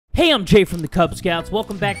Hey, I'm Jay from the Kubz Scouts.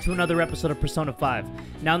 Welcome back to another episode of Persona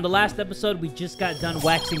 5. Now, in the last episode, we just got done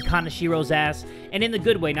waxing Kaneshiro's ass, and in the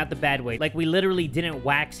good way, not the bad way. Like, we literally didn't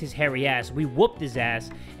wax his hairy ass. We whooped his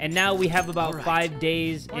ass, and now we have about 5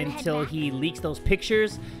 days until he leaks those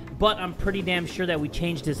pictures. But I'm pretty damn sure that we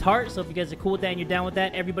changed his heart, so if you guys are cool with that and you're down with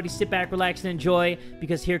that, everybody sit back, relax, and enjoy,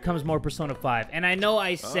 because here comes more Persona 5. And I know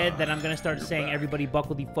I said that I'm going to start saying everybody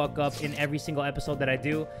buckle the fuck up in every single episode that I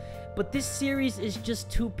do, but this series is just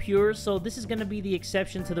too pure, so this is going to be the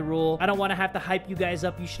exception to the rule. I don't want to have to hype you guys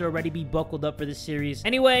up. You should already be buckled up for this series.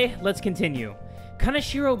 Anyway, let's continue.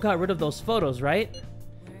 Kaneshiro got rid of those photos, right?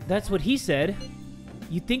 That's what he said.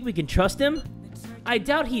 You think we can trust him? I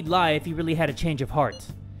doubt he'd lie if he really had a change of heart.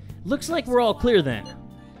 Looks like we're all clear then.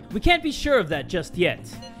 We can't be sure of that just yet.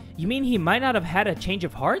 You mean he might not have had a change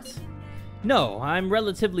of heart? No, I'm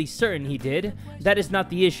relatively certain he did. That is not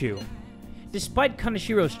the issue. Despite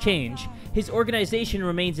Kaneshiro's change, his organization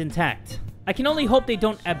remains intact. I can only hope they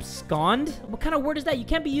don't abscond? What kind of word is that? You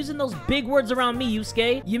can't be using those big words around me,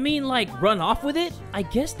 Yusuke. You mean like run off with it? I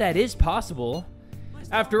guess that is possible.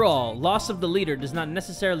 After all, loss of the leader does not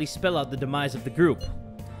necessarily spell out the demise of the group.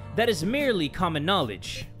 That is merely common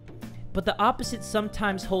knowledge. But the opposite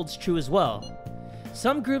sometimes holds true as well.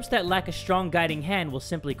 Some groups that lack a strong guiding hand will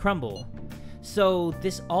simply crumble. So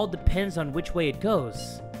this all depends on which way it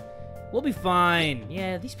goes. We'll be fine.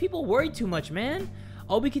 Yeah, these people worry too much, man.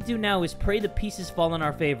 All we can do now is pray the pieces fall in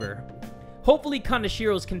our favor. Hopefully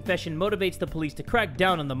Kaneshiro's confession motivates the police to crack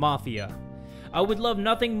down on the Mafia. I would love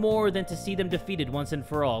nothing more than to see them defeated once and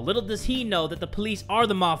for all. Little does he know that the police are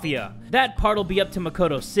the Mafia. That part'll be up to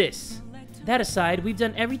Makoto Sis. That aside, we've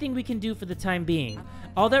done everything we can do for the time being.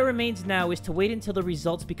 All that remains now is to wait until the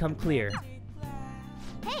results become clear.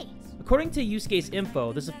 Hey! According to Yusuke's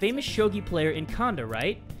info, there's a famous shogi player in Kanda,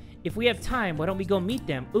 right? If we have time, why don't we go meet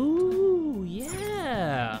them? Ooh,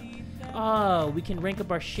 yeah! Oh, we can rank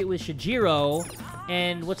up our shit with Shijiro.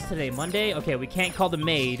 And what's today, Monday? Okay, we can't call the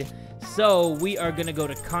maid. So we are gonna go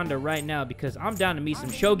to Kanda right now because I'm down to meet some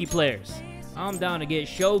shogi players. I'm down to get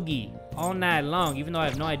shogi all night long, even though I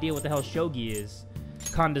have no idea what the hell shogi is.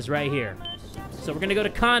 Kanda's right here. So we're gonna go to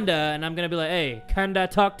Kanda, and I'm gonna be like, hey, can I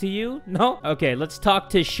talk to you? No? Okay, let's talk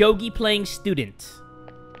to shogi playing student.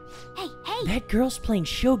 Hey! That girl's playing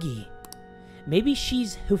shogi. Maybe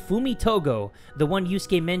she's Hifumi Togo, the one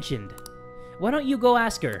Yusuke mentioned. Why don't you go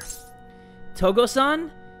ask her?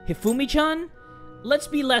 Togo-san? Hifumi-chan? Let's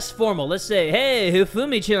be less formal. Let's say, hey,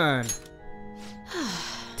 Hifumi-chan.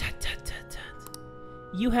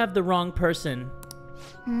 You have the wrong person.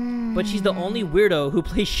 But she's the only weirdo who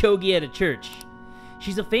plays shogi at a church.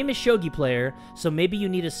 She's a famous shogi player, so maybe you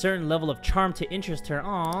need a certain level of charm to interest her.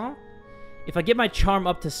 Aww. If I get my charm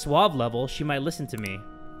up to suave level, she might listen to me.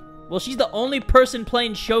 Well, she's the only person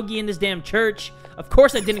playing shogi in this damn church. Of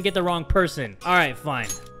course I didn't get the wrong person. Alright, fine.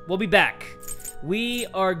 We'll be back. We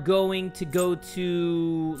are going to go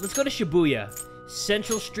to... Let's go to Shibuya.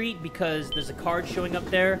 Central Street, because there's a card showing up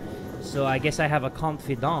there. So I guess I have a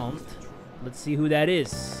confidant. Let's see who that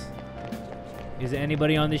is. Is there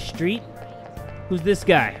anybody on this street? Who's this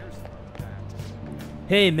guy?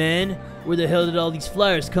 Hey, man. Where the hell did all these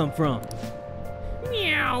flyers come from?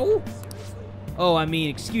 Meow. Oh, I mean,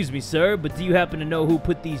 excuse me, sir, but do you happen to know who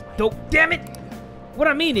put these dope... Damn it! What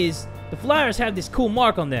I mean is, the flyers have this cool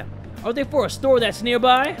mark on them. Are they for a store that's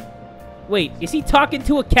nearby? Wait, is he talking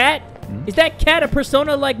to a cat? Is that cat a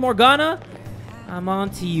persona like Morgana? I'm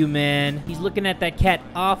on to you, man. He's looking at that cat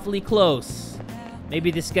awfully close.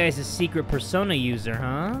 Maybe this guy's a secret persona user,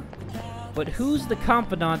 huh? But who's the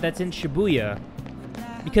confidant that's in Shibuya?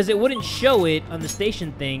 Because it wouldn't show it on the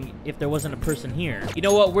station thing if there wasn't a person here. You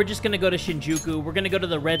know what? We're just gonna go to Shinjuku. We're gonna go to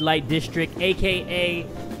the red light district, aka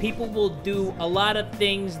people will do a lot of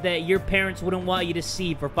things that your parents wouldn't want you to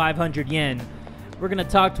see for 500 yen. We're gonna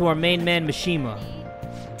talk to our main man, Mishima.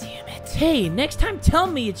 Damn it. Hey, next time tell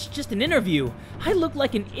me it's just an interview. I look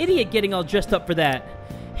like an idiot getting all dressed up for that.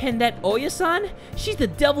 And that Oya-san? She's the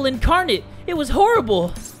devil incarnate. It was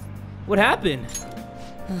horrible. What happened?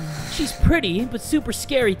 She's pretty, but super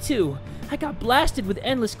scary too. I got blasted with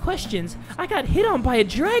endless questions. I got hit on by a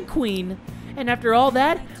drag queen. And after all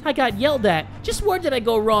that, I got yelled at. Just where did I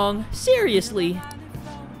go wrong? Seriously.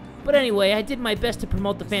 But anyway, I did my best to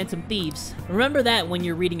promote the Phantom Thieves. Remember that when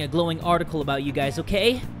you're reading a glowing article about you guys,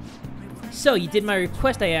 okay? So, you did my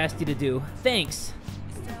request I asked you to do. Thanks.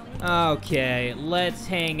 Okay, let's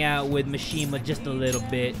hang out with Mishima just a little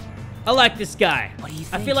bit. I like this guy. What do you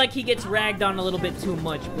think? I feel like he gets ragged on a little bit too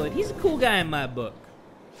much, but he's a cool guy in my book.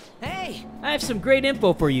 Hey! I have some great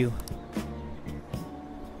info for you.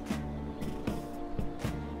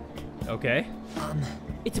 Okay.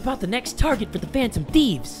 It's about the next target for the Phantom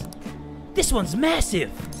Thieves. This one's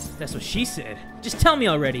massive. That's what she said. Just tell me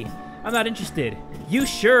already. I'm not interested. You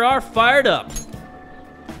sure are fired up.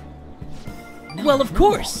 Well, of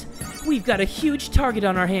course. We've got a huge target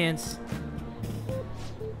on our hands.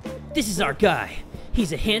 This is our guy.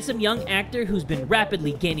 He's a handsome young actor who's been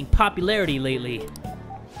rapidly gaining popularity lately.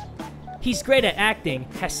 He's great at acting,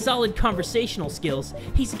 has solid conversational skills,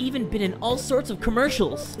 he's even been in all sorts of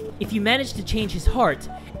commercials. If you manage to change his heart,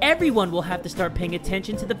 everyone will have to start paying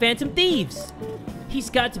attention to the Phantom Thieves.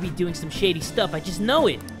 He's got to be doing some shady stuff, I just know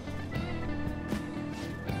it.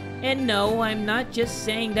 And no, I'm not just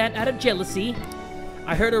saying that out of jealousy.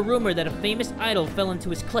 I heard a rumor that a famous idol fell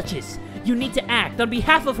into his clutches. You need to act on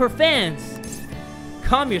behalf of her fans.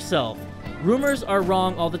 Calm yourself. Rumors are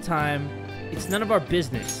wrong all the time. It's none of our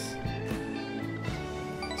business.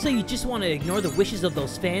 So you just want to ignore the wishes of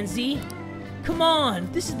those fans, Z? Come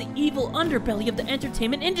on, this is the evil underbelly of the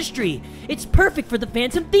entertainment industry. It's perfect for the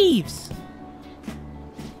Phantom Thieves.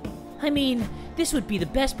 I mean, this would be the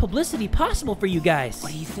best publicity possible for you guys.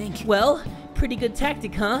 What do you think? Well, pretty good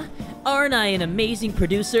tactic, huh? Aren't I an amazing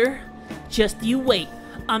producer? Just you wait.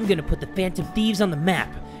 I'm gonna put the Phantom Thieves on the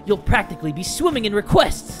map. You'll practically be swimming in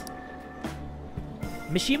requests.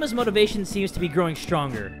 Mishima's motivation seems to be growing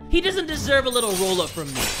stronger. He doesn't deserve a little roll-up from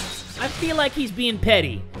me. I feel like he's being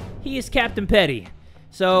petty. He is Captain Petty.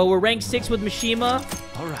 So we're ranked 6 with Mishima.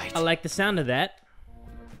 Alright. I like the sound of that.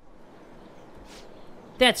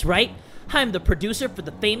 That's right. I'm the producer for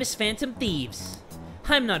the famous Phantom Thieves.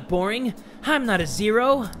 I'm not boring. I'm not a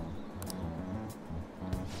zero.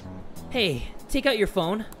 Hey, take out your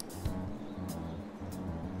phone.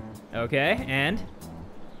 Okay, and?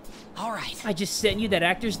 Alright. I just sent you that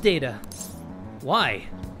actor's data. Why?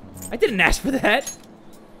 I didn't ask for that.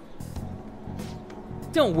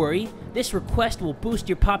 Don't worry, this request will boost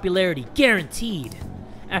your popularity, guaranteed.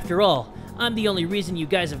 After all, I'm the only reason you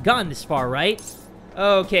guys have gone this far, right?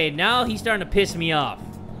 Okay, now he's starting to piss me off.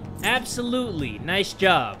 Absolutely, nice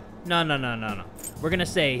job. No. We're gonna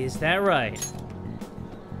say, is that right?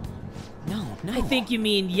 No. I think you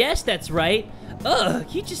mean, yes, that's right. Ugh,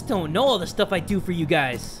 you just don't know all the stuff I do for you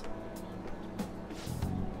guys.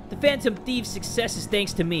 The Phantom Thieves' success is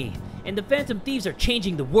thanks to me, and the Phantom Thieves are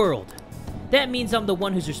changing the world. That means I'm the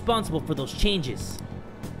one who's responsible for those changes.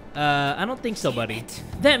 I don't think so, buddy.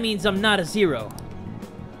 That means I'm not a zero.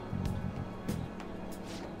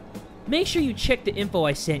 Make sure you check the info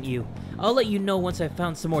I sent you. I'll let you know once I've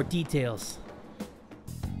found some more details.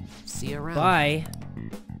 See you around. Bye.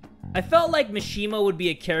 I felt like Mishima would be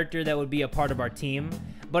a character that would be a part of our team,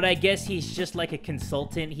 but I guess he's just like a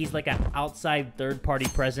consultant. He's like an outside third-party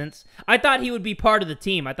presence. I thought he would be part of the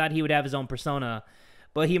team. I thought he would have his own persona,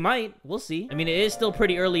 but he might. We'll see. I mean, it is still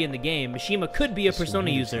pretty early in the game. Mishima could be a persona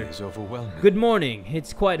user. Good morning.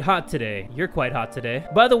 It's quite hot today. You're quite hot today.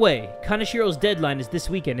 By the way, Kaneshiro's deadline is this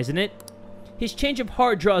weekend, isn't it? His change of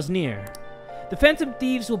heart draws near. The Phantom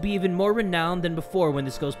Thieves will be even more renowned than before when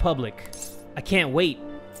this goes public. I can't wait.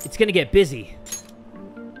 It's gonna get busy.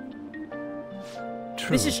 True.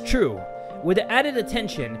 This is true. With added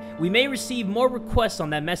attention, we may receive more requests on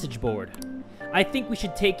that message board. I think we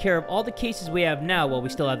should take care of all the cases we have now while we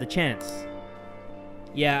still have the chance.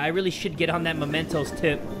 Yeah, I really should get on that mementos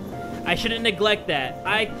tip. I shouldn't neglect that.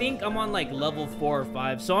 I think I'm on like level 4 or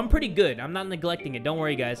 5, so I'm pretty good. I'm not neglecting it. Don't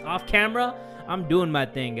worry, guys. Off camera, I'm doing my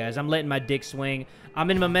thing, guys. I'm letting my dick swing. I'm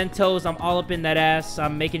in mementos. I'm all up in that ass.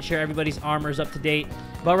 I'm making sure everybody's armor's up to date.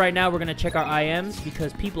 But right now, we're going to check our IMs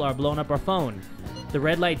because people are blowing up our phone. The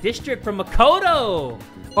Red Light District from Makoto!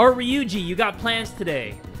 Or Ryuji, you got plans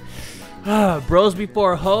today? Bros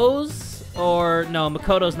before hoes? Or, no,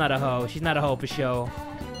 Makoto's not a hoe. She's not a hoe for show.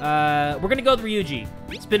 We're going to go with Ryuji.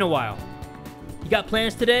 It's been a while. You got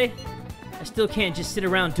plans today? I still can't just sit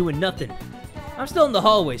around doing nothing. I'm still in the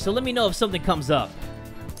hallway, so let me know if something comes up.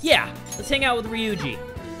 Yeah, let's hang out with Ryuji.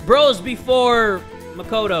 Bros before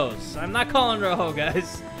Makoto's. I'm not calling her a hoe,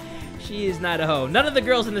 guys. She is not a hoe. None of the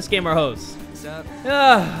girls in this game are hoes. What's up?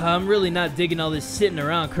 I'm really not digging all this sitting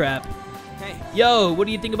around crap. Hey. Yo, what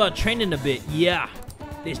do you think about training a bit? Yeah,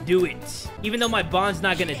 let's do it. Even though my bond's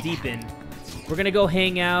not gonna deepen, we're gonna go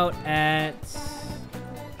hang out at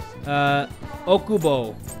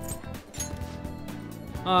Okubo.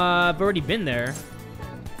 I've already been there.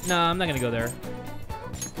 No, I'm not gonna go there.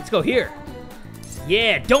 Let's go here.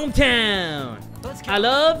 Yeah, Dome Town. I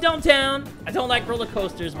love Dome Town. I don't like roller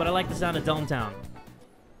coasters, but I like the sound of Dome Town.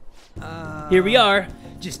 Here we are,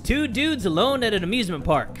 just two dudes alone at an amusement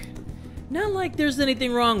park. Not like there's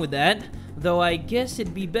anything wrong with that, though I guess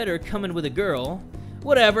it'd be better coming with a girl.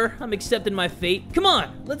 Whatever, I'm accepting my fate. Come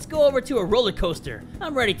on, let's go over to a roller coaster.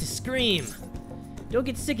 I'm ready to scream. Don't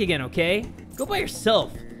get sick again, okay? Go by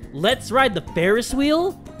yourself. Let's ride the Ferris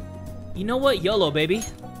wheel? You know what? YOLO, baby.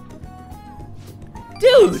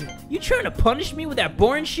 Dude! You trying to punish me with that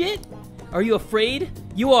boring shit? Are you afraid?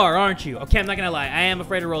 You are, aren't you? Okay, I'm not gonna lie. I am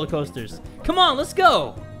afraid of roller coasters. Come on, let's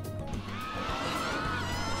go!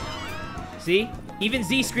 See? Even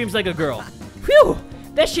Z screams like a girl. Phew!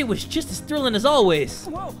 That shit was just as thrilling as always.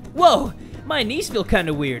 Whoa! Whoa! My knees feel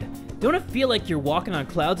kinda weird. Don't it feel like you're walking on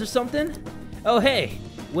clouds or something? Oh hey,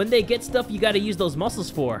 when they get stuff you gotta use those muscles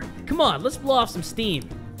for. Come on, let's blow off some steam.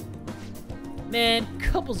 Man,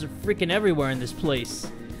 couples are freaking everywhere in this place.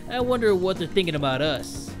 I wonder what they're thinking about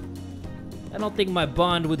us. I don't think my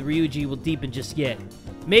bond with Ryuji will deepen just yet.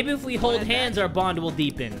 Maybe if we hold hands, our bond will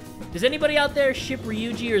deepen. Does anybody out there ship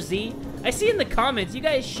Ryuji or Z? I see in the comments, you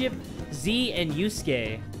guys ship Z and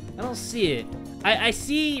Yusuke. I don't see it. I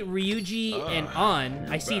see Ryuji and An.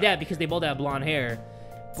 I see that because they both have blonde hair.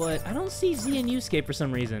 But I don't see Z and Yusuke for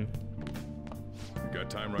some reason. Got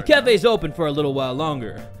time right The cafe's open for a little while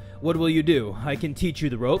longer. What will you do? I can teach you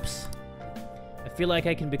the ropes. I feel like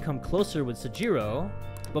I can become closer with Sojiro,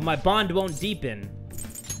 but my bond won't deepen.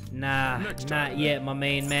 Nah, not yet, my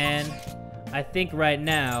main man. I think right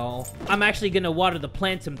now, I'm actually gonna water the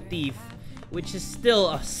Plantum Thief, which is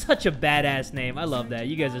still such a badass name. I love that.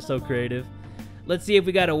 You guys are so creative. Let's see if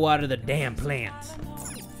we gotta water the damn plant.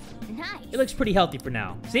 Nice. It looks pretty healthy for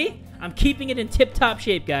now. See? I'm keeping it in tip-top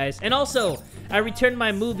shape, guys. And also, I returned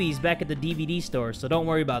my movies back at the DVD store, so don't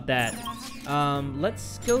worry about that.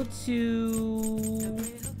 Let's go to...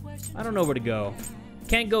 I don't know where to go.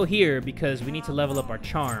 Can't go here because we need to level up our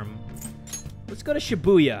charm. Let's go to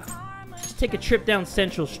Shibuya. Let's take a trip down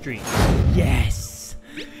Central Street. Yes!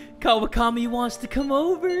 Kawakami wants to come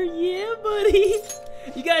over. Yeah, buddy.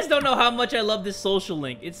 You guys don't know how much I love this social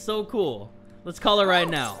link. It's so cool. Let's call her right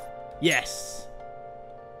now. Yes.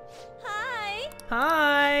 Hi.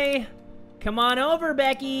 Hi. Come on over,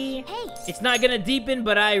 Becky. Hey. It's not gonna deepen,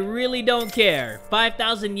 but I really don't care.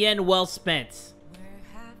 5,000 yen well spent.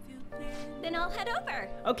 Then I'll head over.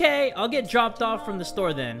 Okay, I'll get dropped off from the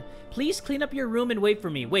store then. Please clean up your room and wait for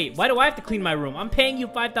me. Wait, why do I have to clean my room? I'm paying you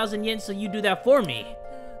 5,000 yen so you do that for me.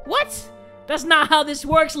 What? That's not how this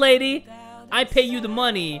works, lady. I pay you the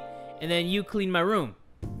money, and then you clean my room.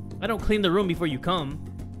 I don't clean the room before you come.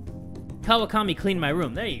 Kawakami cleaned my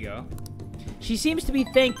room. There you go. She seems to be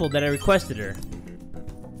thankful that I requested her.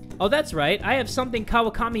 Oh, that's right. I have something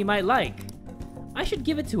Kawakami might like. I should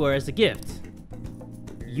give it to her as a gift.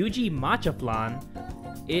 Yuji matcha flan.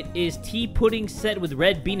 It is tea pudding set with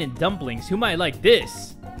red bean and dumplings. Who might like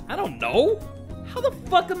this? I don't know. How the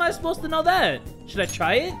fuck am I supposed to know that? Should I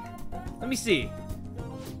try it? Let me see.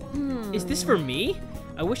 Is this for me?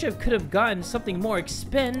 I wish I could have gotten something more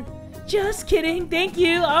Just kidding. Thank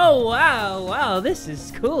you. Oh, wow. Wow, this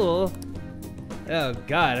is cool. Oh,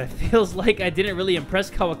 God. It feels like I didn't really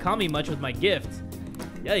impress Kawakami much with my gift.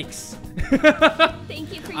 Yikes.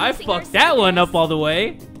 Thank you for using I fucked that one up all the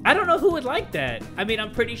way. I don't know who would like that. I mean,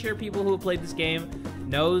 I'm pretty sure people who have played this game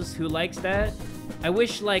knows who likes that. I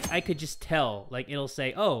wish, like, I could just tell. Like, it'll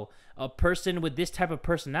say, oh, a person with this type of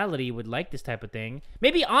personality would like this type of thing.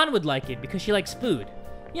 Maybe An would like it because she likes food.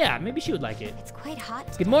 Yeah, maybe she would like it. It's quite hot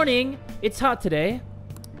today. Good morning. It's hot today.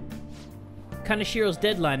 Kaneshiro's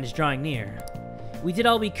deadline is drawing near. We did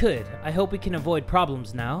all we could. I hope we can avoid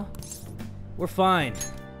problems now. We're fine.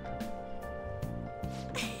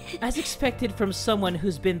 As expected from someone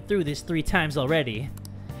who's been through this 3 times already.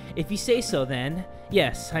 If you say so, then,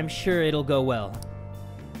 yes, I'm sure it'll go well.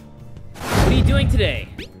 What are you doing today?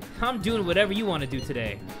 I'm doing whatever you want to do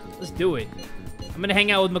today. Let's do it. I'm gonna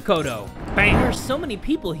hang out with Makoto. Bang! There are so many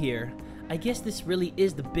people here. I guess this really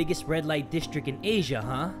is the biggest red light district in Asia,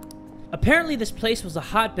 huh? Apparently this place was a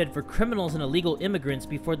hotbed for criminals and illegal immigrants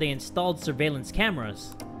before they installed surveillance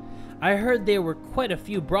cameras. I heard there were quite a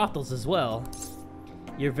few brothels as well.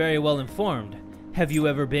 You're very well informed. Have you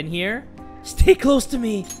ever been here? Stay close to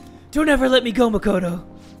me! Don't ever let me go, Makoto!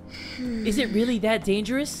 Is it really that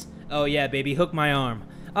dangerous? Oh yeah, baby, hook my arm.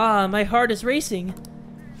 Ah, my heart is racing.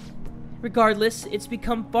 Regardless, it's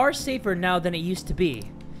become far safer now than it used to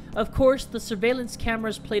be. Of course, the surveillance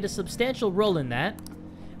cameras played a substantial role in that,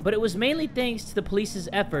 but it was mainly thanks to the police's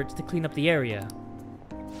efforts to clean up the area.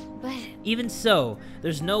 But Even so,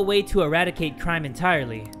 there's no way to eradicate crime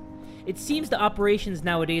entirely. It seems the operations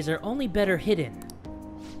nowadays are only better hidden.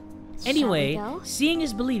 Anyway, shall we go? seeing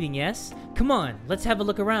is believing, yes? Come on, let's have a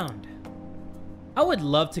look around. I would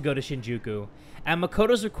love to go to Shinjuku. At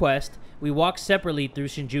Makoto's request, we walked separately through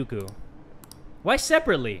Shinjuku. Why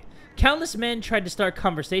separately? Countless men tried to start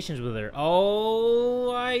conversations with her.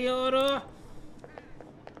 Oh, Ayora.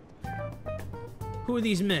 Who are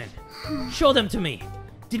these men? Show them to me.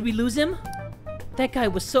 Did we lose him? That guy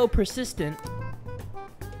was so persistent.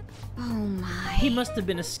 Oh my. He must have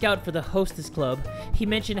been a scout for the hostess club. He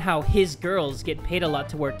mentioned how his girls get paid a lot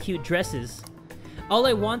to wear cute dresses. All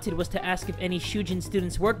I wanted was to ask if any Shujin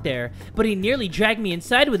students worked there, but he nearly dragged me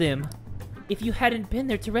inside with him. If you hadn't been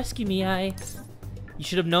there to rescue me, You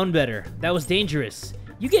should have known better. That was dangerous.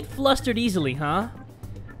 You get flustered easily, huh?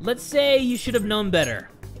 Let's say you should have known better.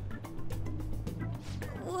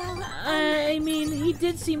 Well, I mean, he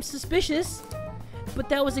did seem suspicious, but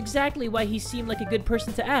that was exactly why he seemed like a good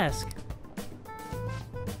person to ask.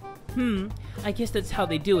 I guess that's how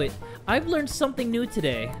they do it. I've learned something new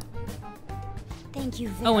today. thank you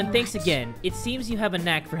very much. Oh, and thanks again. It seems you have a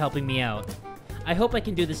knack for helping me out. I hope I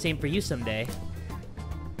can do the same for you someday.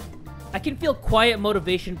 I can feel quiet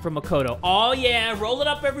motivation from Makoto. Oh yeah, roll it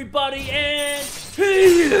up everybody, and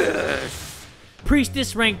yes!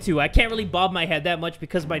 Priestess rank 2. I can't really bob my head that much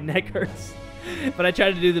because my neck hurts. But I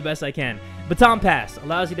try to do the best I can. Baton pass.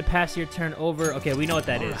 Allows you to pass your turn over. Okay, we know what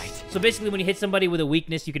that is. Right. So basically when you hit somebody with a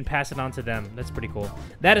weakness, you can pass it on to them. That's pretty cool.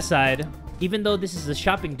 That aside, even though this is a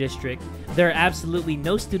shopping district, there are absolutely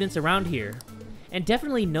no students around here. And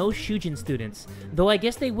definitely no Shujin students, though I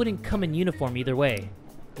guess they wouldn't come in uniform either way.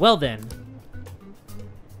 Well then.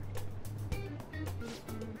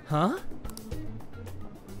 Huh?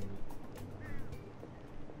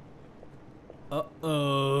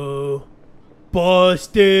 Uh-oh.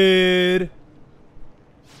 Busted!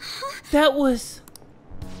 That was...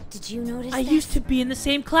 Did you notice I that? used to be in the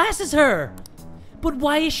same class as her! But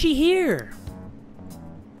why is she here?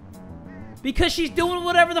 Because she's doing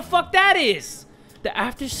whatever the fuck that is! The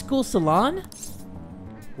after-school salon?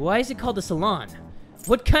 Why is it called a salon?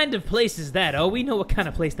 What kind of place is that? Oh, we know what kind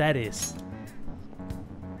of place that is.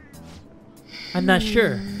 I'm not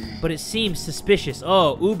sure, but it seems suspicious.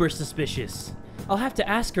 Oh, uber suspicious. I'll have to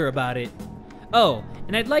ask her about it. Oh,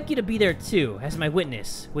 and I'd like you to be there too, as my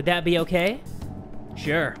witness. Would that be okay?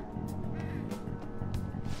 Sure.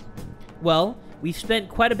 Well, we've spent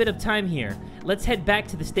quite a bit of time here. Let's head back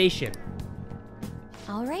to the station.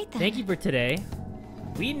 All right then. Thank you for today.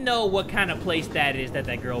 We know what kind of place that is that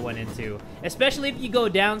girl went into. Especially if you go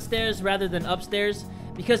downstairs rather than upstairs.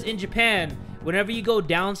 Because in Japan, whenever you go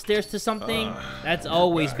downstairs to something, that's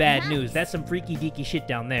always bad news. That's some freaky deaky shit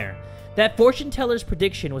down there. That fortune teller's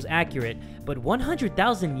prediction was accurate, but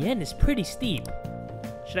 100,000 yen is pretty steep.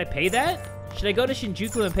 Should I pay that? Should I go to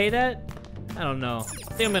Shinjuku and pay that? I don't know.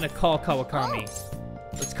 I think I'm gonna call Kawakami.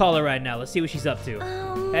 Let's call her right now. Let's see what she's up to.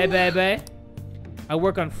 Hey, baby. I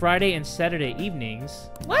work on Friday and Saturday evenings.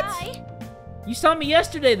 What? Bye. You saw me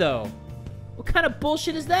yesterday, though. What kind of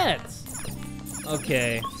bullshit is that?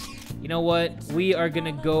 Okay. You know what? We are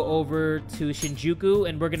gonna go over to Shinjuku,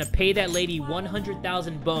 and we're gonna pay that lady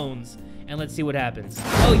 100,000 bones, and let's see what happens.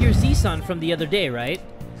 Oh, you're Z-san from the other day, right?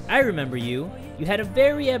 I remember you. You had a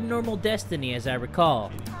very abnormal destiny, as I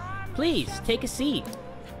recall. Please, take a seat.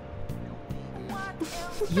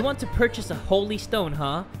 You want to purchase a holy stone,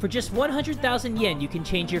 huh? For just 100,000 yen, you can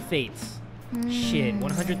change your fates. Shit,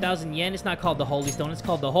 100,000 yen? It's not called the holy stone, it's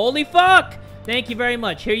called the holy fuck! Thank you very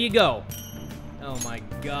much, here you go. Oh my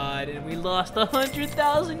god, and we lost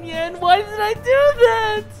 100,000 yen? Why did I do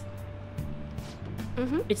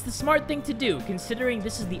that? It's the smart thing to do, considering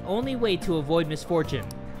this is the only way to avoid misfortune.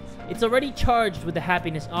 It's already charged with the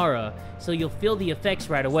happiness aura, so you'll feel the effects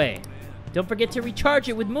right away. Don't forget to recharge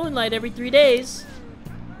it with moonlight every 3 days.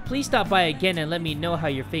 Please stop by again and let me know how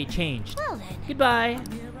your fate changed. Well then. Goodbye.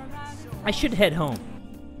 I should head home.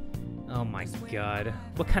 Oh my god.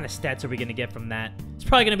 What kind of stats are we gonna get from that? It's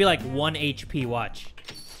probably gonna be like 1 HP, watch.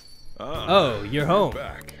 Oh, you're home.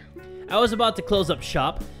 Back. I was about to close up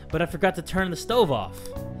shop, but I forgot to turn the stove off.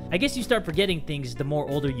 I guess you start forgetting things the more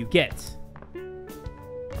older you get.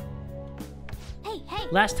 Hey.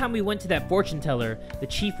 Last time we went to that fortune teller, the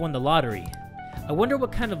chief won the lottery. I wonder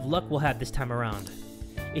what kind of luck we'll have this time around.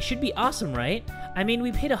 It should be awesome, right? I mean,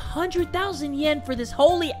 we paid 100,000 yen for this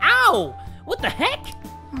holy... Ow! What the heck?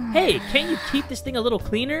 Hey, can't you keep this thing a little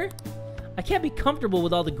cleaner? I can't be comfortable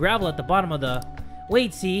with all the gravel at the bottom of the...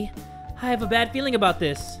 Wait, see? I have a bad feeling about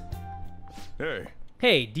this. Hey.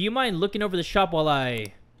 Hey, do you mind looking over the shop while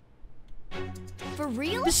I... For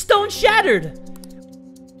real? The stone shattered!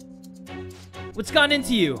 What's gone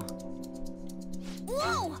into you?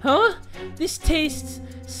 Whoa! Huh? This tastes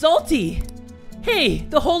salty. Hey,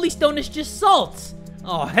 the holy stone is just salt.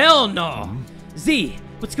 Oh, hell no. Z,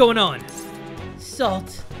 what's going on?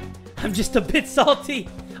 Salt. I'm just a bit salty.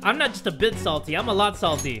 I'm not just a bit salty. I'm a lot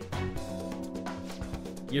salty.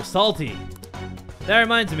 You're salty. That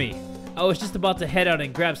reminds me. I was just about to head out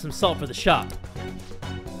and grab some salt for the shop.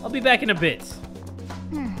 I'll be back in a bit.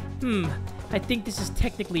 I think this is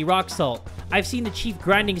technically rock salt. I've seen the chief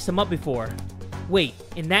grinding some up before. Wait,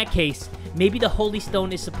 in that case, maybe the holy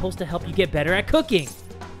stone is supposed to help you get better at cooking.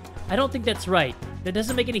 I don't think that's right. That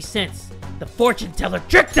doesn't make any sense. The fortune teller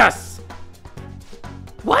tricked us!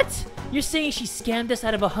 What? You're saying she scammed us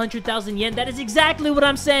out of 100,000 yen? That is exactly what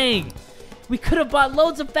I'm saying! We could have bought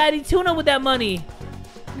loads of fatty tuna with that money!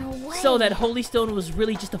 No way. So that holy stone was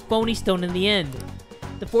really just a phony stone in the end.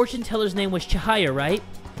 The fortune teller's name was Chihaya, right?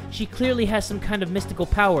 She clearly has some kind of mystical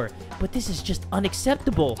power, but this is just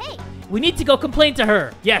unacceptable. Hey! We need to go complain to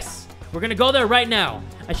her! Yes! We're gonna go there right now.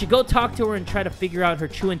 I should go talk to her and try to figure out her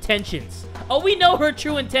true intentions. Oh, we know her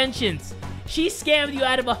true intentions! She scammed you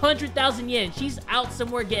out of 100,000 yen. She's out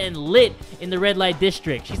somewhere getting lit in the red light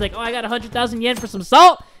district. She's like, oh, I got 100,000 yen for some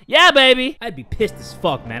salt? Yeah, baby! I'd be pissed as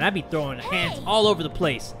fuck, man. I'd be throwing hands all over the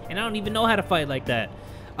place. And I don't even know how to fight like that.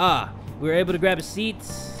 We were able to grab a seat.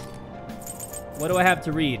 What do I have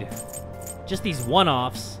to read? Just these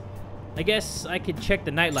one-offs. I guess I could check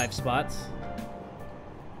the nightlife spots.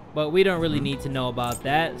 But we don't really need to know about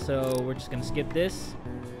that, so we're just gonna skip this.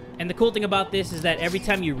 And the cool thing about this is that every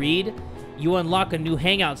time you read, you unlock a new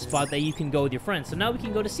hangout spot that you can go with your friends. So now we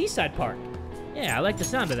can go to Seaside Park. Yeah, I like the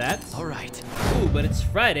sound of that. All right. Ooh, but it's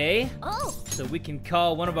Friday. Oh. So we can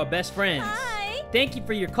call one of our best friends. Hi. Thank you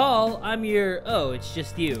for your call. I'm your... Oh, it's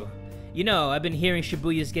just you. You know, I've been hearing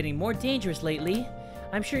Shibuya's getting more dangerous lately.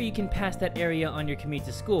 I'm sure you can pass that area on your commute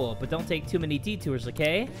to school, but don't take too many detours,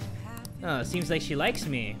 okay? Oh, seems like she likes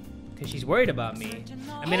me. Because she's worried about me.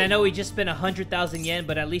 I mean, I know we just spent 100,000 yen,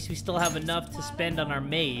 but at least we still have enough to spend on our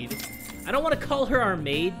maid. I don't want to call her our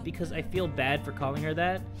maid because I feel bad for calling her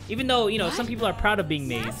that. Even though, you know, some people are proud of being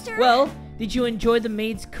maids. Master? Well, did you enjoy the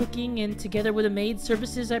maid's cooking and together with the maid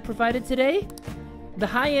services I provided today? The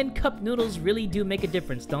high-end cup noodles really do make a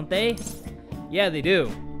difference, don't they? Yeah, they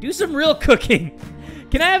do. Do some real cooking.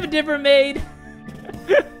 Can I have a different maid?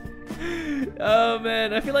 Oh,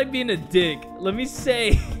 man. I feel like being a dick. Let me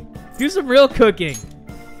say... Do some real cooking.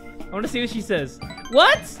 I want to see what she says.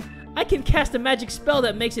 What? I can cast a magic spell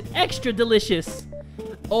that makes it extra delicious.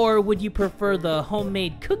 Or would you prefer the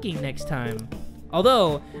homemade cooking next time?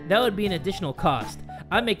 Although, that would be an additional cost.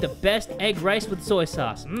 I make the best egg rice with soy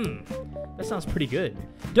sauce. That sounds pretty good.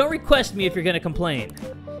 Don't request me if you're gonna complain.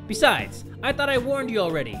 Besides, I thought I warned you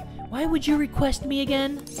already. Why would you request me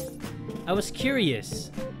again? I was curious,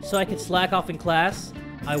 so I could slack off in class.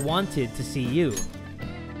 I wanted to see you.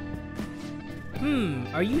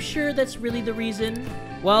 Are you sure that's really the reason?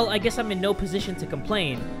 Well, I guess I'm in no position to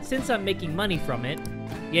complain, since I'm making money from it.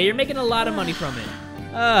 Yeah, you're making a lot of money from it.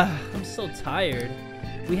 I'm so tired.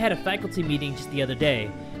 We had a faculty meeting just the other day.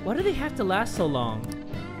 Why do they have to last so long?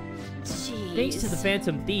 Jeez. Thanks to the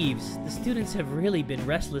Phantom Thieves, the students have really been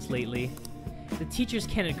restless lately. The teachers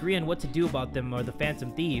can't agree on what to do about them or the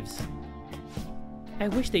Phantom Thieves. I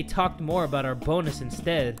wish they talked more about our bonus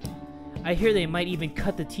instead. I hear they might even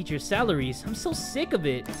cut the teachers' salaries. I'm so sick of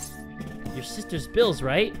it. Your sister's bills,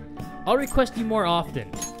 right? I'll request you more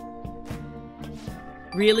often.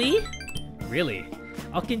 Really? Really?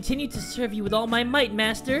 I'll continue to serve you with all my might,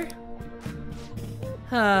 Master.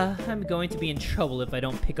 I'm going to be in trouble if I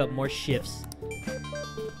don't pick up more shifts.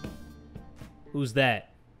 Who's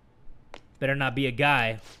that? Better not be a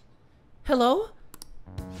guy. Hello?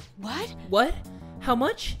 What? What? How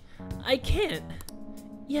much? I can't.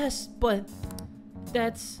 Yes, but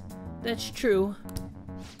that's true.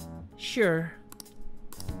 Sure.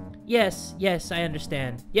 Yes, I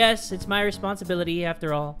understand. Yes, it's my responsibility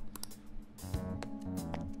after all.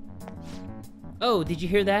 Oh, did you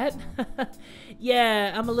hear that?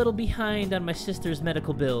 Yeah, I'm a little behind on my sister's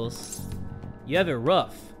medical bills. You have it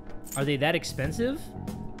rough. Are they that expensive?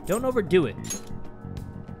 Don't overdo it.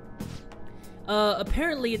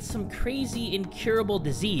 Apparently it's some crazy incurable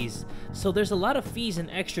disease, so there's a lot of fees and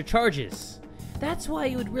extra charges. That's why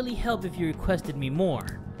it would really help if you requested me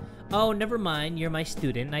more. Oh, never mind, you're my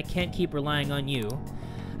student, I can't keep relying on you.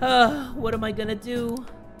 What am I gonna do?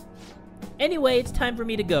 Anyway, it's time for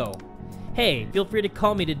me to go. Hey, feel free to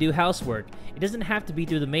call me to do housework. It doesn't have to be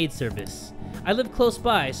through the maid service. I live close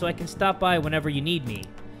by, so I can stop by whenever you need me.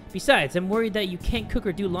 Besides, I'm worried that you can't cook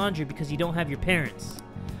or do laundry because you don't have your parents.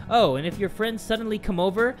 Oh, and if your friends suddenly come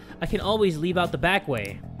over, I can always leave out the back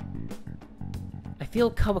way. I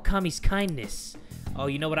feel Kawakami's kindness. Oh,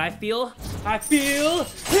 you know what I feel? I feel...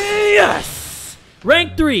 Yes!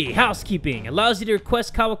 Rank 3, Housekeeping. Allows you to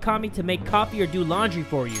request Kawakami to make coffee or do laundry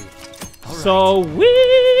for you.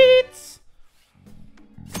 Sweet!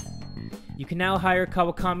 You can now hire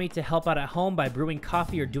Kawakami to help out at home by brewing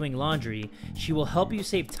coffee or doing laundry. She will help you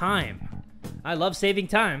save time. I love saving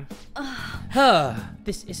time.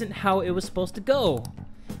 This isn't how it was supposed to go.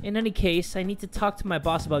 In any case, I need to talk to my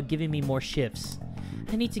boss about giving me more shifts.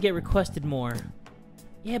 I need to get requested more.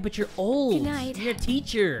 Yeah, but you're old. Good night. You're a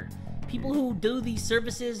teacher. People who do these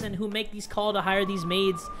services and who make these calls to hire these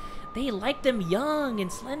maids, they like them young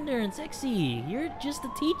and slender and sexy. You're just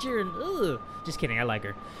a teacher and ugh. Just kidding, I like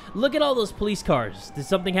her. Look at all those police cars. Did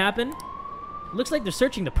something happen? Looks like they're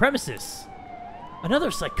searching the premises.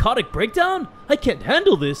 Another psychotic breakdown? I can't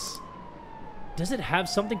handle this. Does it have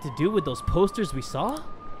something to do with those posters we saw?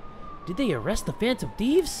 Did they arrest the Phantom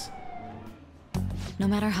Thieves? No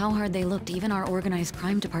matter how hard they looked, even our organized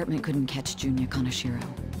crime department couldn't catch Junior Kaneshiro.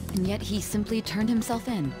 And yet he simply turned himself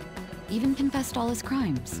in. Even confessed all his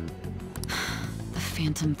crimes. The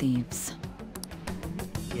Phantom Thieves.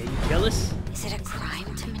 Yeah, you jealous? Is it a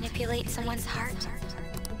crime to manipulate someone's heart?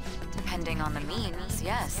 Depending on the means,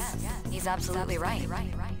 yes. He's absolutely right.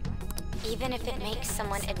 Even if it makes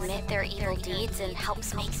someone admit their evil deeds and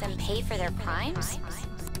helps make them pay for their crimes?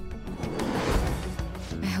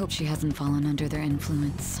 I hope she hasn't fallen under their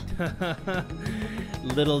influence.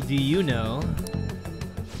 Little do you know.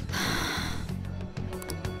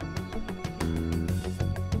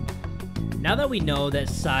 Now that we know that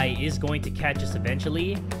Sai is going to catch us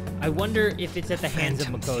eventually, I wonder if it's at the hands of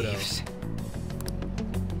Makoto. Thieves.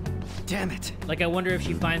 Damn it. Like, I wonder if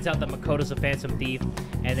she finds out that Makoto's a Phantom Thief,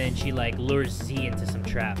 and then she, like, lures Z into some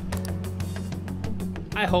trap.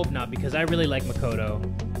 I hope not, because I really like Makoto.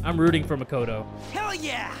 I'm rooting for Makoto. Hell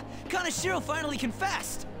yeah! Kaneshiro finally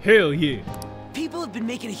confessed! Hell yeah! People have been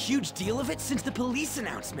making a huge deal of it since the police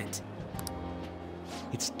announcement.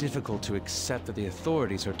 It's difficult to accept that the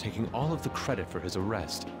authorities are taking all of the credit for his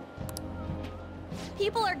arrest.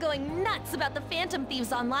 People are going nuts about the Phantom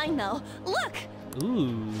Thieves online, though. Look!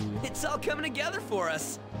 Ooh. It's all coming together for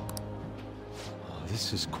us. Oh,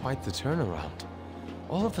 this is quite the turnaround.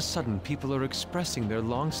 All of a sudden, people are expressing their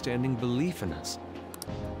long-standing belief in us.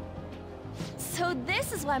 So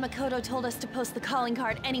this is why Makoto told us to post the calling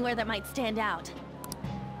card anywhere that might stand out.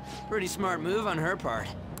 Pretty smart move on her part.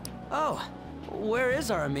 Oh, where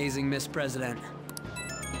is our amazing Miss President?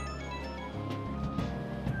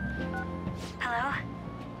 Hello?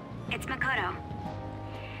 It's Makoto.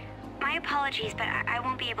 My apologies, but I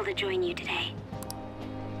won't be able to join you today.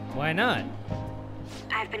 Why not?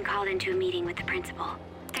 I've been called into a meeting with the principal.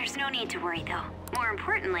 There's no need to worry, though. More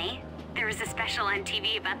importantly, there was a special on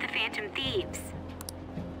TV about the Phantom Thieves.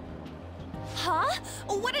 Huh?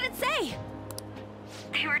 What did it say?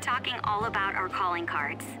 They were talking all about our calling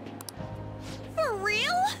cards. For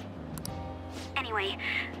real? Anyway,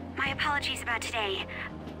 my apologies about today.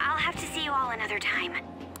 I'll have to see you all another time.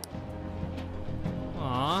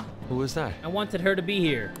 Aw, Who was that? I wanted her to be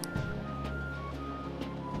here.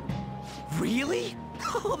 Really?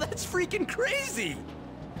 Oh, that's freaking crazy!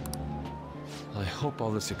 I hope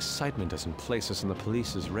all this excitement doesn't place us on the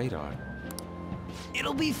police's radar.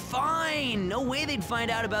 It'll be fine! No way they'd find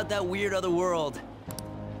out about that weird other world.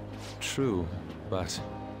 True, but...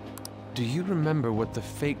 do you remember what the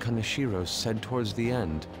fake Kaneshiro said towards the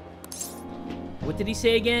end? What did he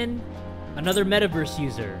say again? Another metaverse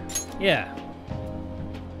user. Yeah.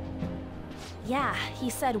 Yeah, he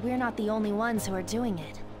said we're not the only ones who are doing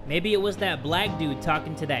it. Maybe it was that black dude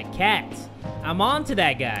talking to that cat. I'm on to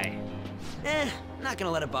that guy. Not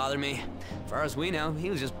gonna let it bother me. As far as we know, he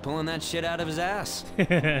was just pulling that shit out of his ass.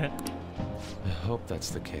 I hope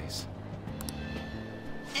that's the case.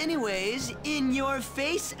 Anyways, in your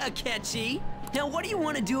face, Akechi. Now what do you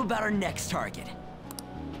want to do about our next target?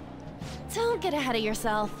 Don't get ahead of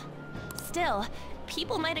yourself. Still,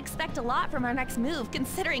 people might expect a lot from our next move,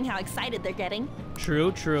 considering how excited they're getting.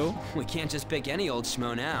 True, true. We can't just pick any old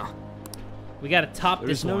schmo now. We gotta top this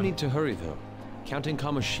There's no one. need to hurry, though. Counting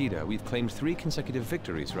Kamoshida, we've claimed 3 consecutive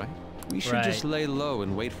victories, right? We should just lay low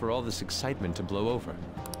and wait for all this excitement to blow over.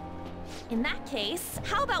 In that case,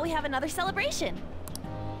 how about we have another celebration?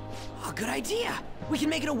 Oh, good idea. We can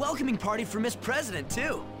make it a welcoming party for Miss President,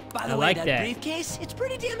 too. By the I way, like that that. briefcase, it's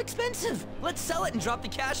pretty damn expensive. Let's sell it and drop the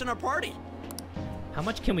cash on our party. How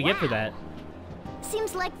much can we get for that?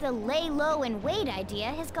 Seems like the lay low and wait idea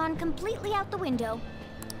has gone completely out the window.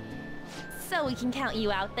 So we can count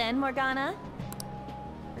you out then, Morgana?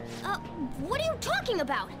 What are you talking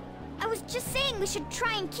about? I was just saying we should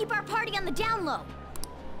try and keep our party on the down low.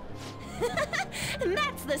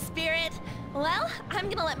 That's the spirit. Well, I'm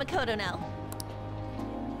gonna let Makoto know.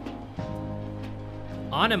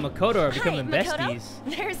 Anna and Makoto are becoming Hi, Makoto.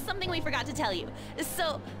 besties. There's something we forgot to tell you.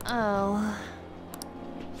 So, oh...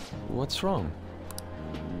 What's wrong?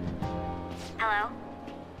 Hello?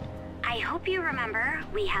 I hope you remember,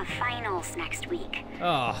 we have finals next week.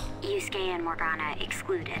 Oh. Yusuke and Morgana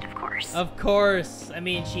excluded, of course. Of course. I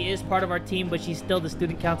mean, she is part of our team, but she's still the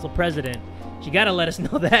student council president. She gotta let us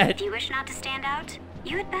know that. If you wish not to stand out,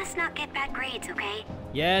 you had best not get bad grades, okay?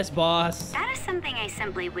 Yes, boss. That is something I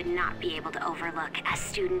simply would not be able to overlook as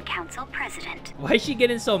student council president. Why is she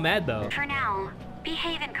getting so mad, though? For now,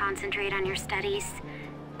 behave and concentrate on your studies.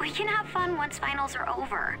 We can have fun once finals are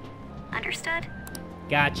over. Understood?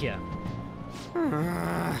 Gotcha.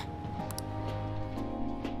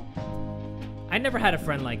 I never had a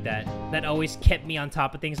friend like that always kept me on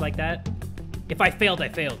top of things like that. If I failed, I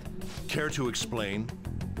failed. Care to explain?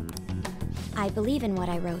 I believe in what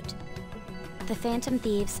I wrote. The Phantom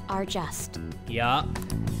Thieves are just. Yeah.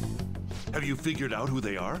 Have you figured out who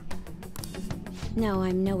they are? No,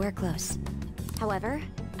 I'm nowhere close. However,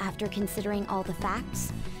 after considering all the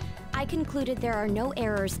facts, I concluded there are no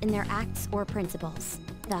errors in their acts or principles.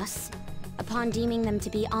 Thus, upon deeming them to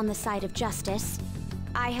be on the side of justice,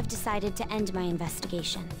 I have decided to end my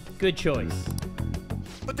investigation. Good choice.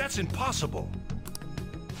 But that's impossible.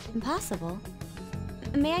 Impossible?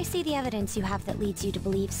 May I see the evidence you have that leads you to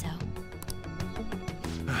believe so?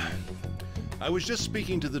 I was just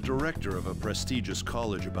speaking to the director of a prestigious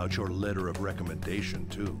college about your letter of recommendation,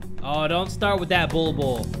 too. Oh, don't start with that,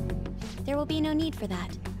 Bull. There will be no need for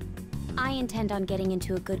that. I intend on getting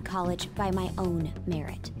into a good college by my own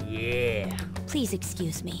merit. Yeah. Please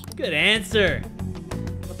excuse me. Good answer.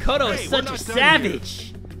 Makoto is such a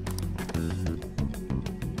savage.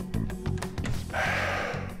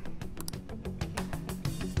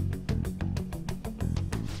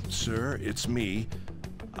 Sir, it's me.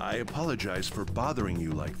 I apologize for bothering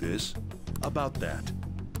you like this. About that.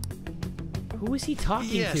 Who is he talking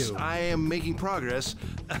to? Yes, I am making progress.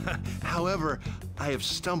 However, I have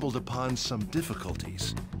stumbled upon some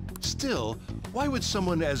difficulties. Still, why would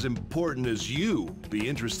someone as important as you be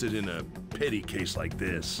interested in a petty case like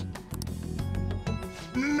this?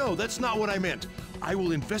 No, that's not what I meant. I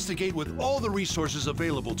will investigate with all the resources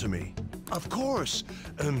available to me. Of course.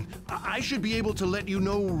 I should be able to let you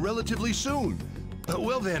know relatively soon.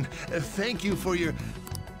 Well then, thank you for your...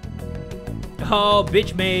 Oh,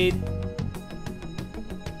 bitch made.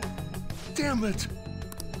 Damn it!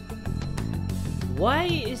 Why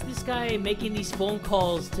is this guy making these phone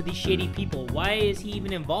calls to these shady people? Why is he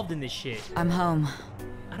even involved in this shit? I'm home.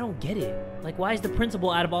 I don't get it. Like, why is the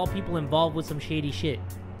principal out of all people involved with some shady shit?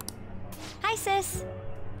 Hi, sis.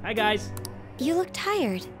 Hi, guys. You look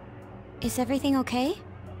tired. Is everything okay?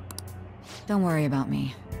 Don't worry about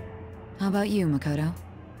me. How about you, Makoto?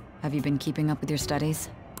 Have you been keeping up with your studies?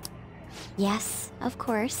 Yes, of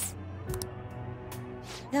course.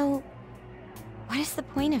 Though, what is the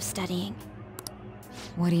point of studying?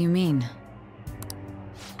 What do you mean?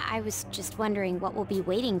 I was just wondering what will be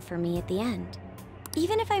waiting for me at the end.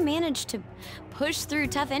 Even if I manage to push through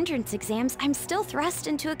tough entrance exams, I'm still thrust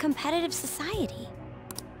into a competitive society.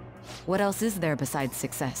 What else is there besides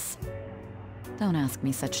success? Don't ask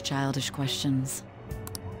me such childish questions.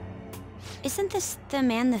 Isn't this the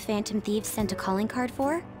man the Phantom Thieves sent a calling card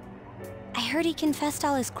for? I heard he confessed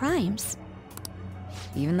all his crimes.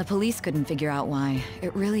 Even the police couldn't figure out why.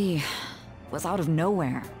 It really was out of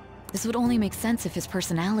nowhere. This would only make sense if his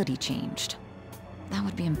personality changed. That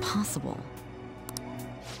would be impossible.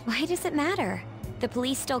 Why does it matter? The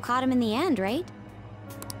police still caught him in the end, right?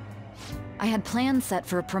 I had plans set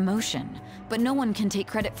for a promotion, but no one can take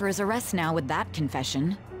credit for his arrest now with that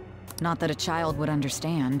confession. Not that a child would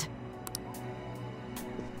understand.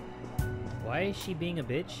 Why is she being a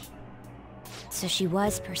bitch? So she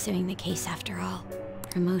was pursuing the case after all.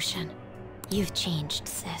 Promotion. You've changed,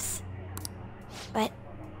 sis. But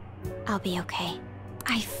I'll be okay.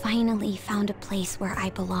 I finally found a place where I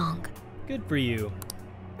belong. Good for you.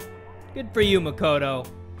 Good for you, Makoto.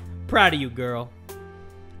 Proud of you, girl.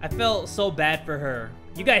 I felt so bad for her.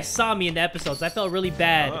 You guys saw me in the episodes. I felt really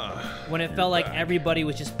bad when it felt like everybody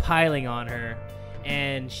was just piling on her.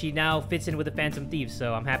 And she now fits in with the Phantom Thieves,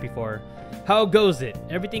 so I'm happy for her. How goes it?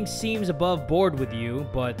 Everything seems above board with you,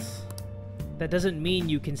 but that doesn't mean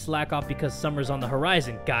you can slack off because summer's on the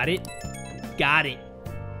horizon. Got it? Got it.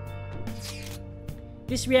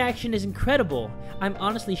 This reaction is incredible. I'm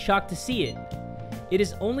honestly shocked to see it. It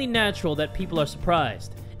is only natural that people are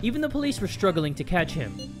surprised. Even the police were struggling to catch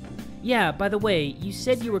him. Yeah, by the way, you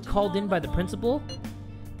said you were called in by the principal?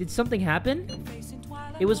 Did something happen?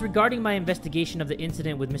 It was regarding my investigation of the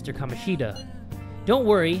incident with Mr. Kamishida. Don't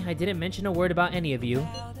worry, I didn't mention a word about any of you.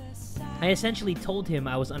 I essentially told him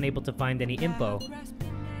I was unable to find any info.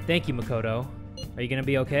 Thank you, Makoto. Are you gonna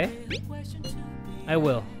be okay? I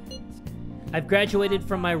will. I've graduated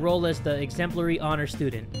from my role as the exemplary honor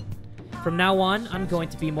student. From now on, I'm going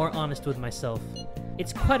to be more honest with myself.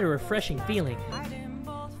 It's quite a refreshing feeling.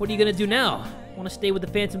 What are you gonna do now? Want to stay with the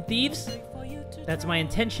Phantom Thieves? That's my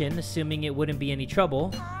intention, assuming it wouldn't be any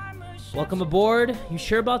trouble. Welcome aboard. You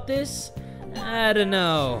sure about this? I don't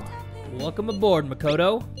know. Welcome aboard,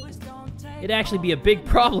 Makoto. It'd actually be a big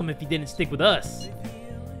problem if you didn't stick with us.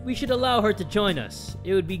 We should allow her to join us.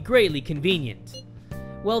 It would be greatly convenient.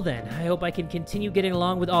 Well then, I hope I can continue getting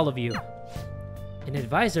along with all of you. An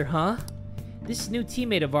advisor, huh? This new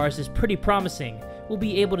teammate of ours is pretty promising. We'll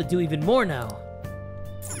be able to do even more now.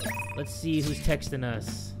 Let's see who's texting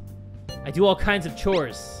us. I do all kinds of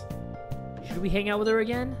chores. Should we hang out with her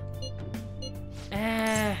again?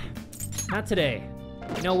 Not today.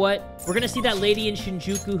 You know what? We're gonna see that lady in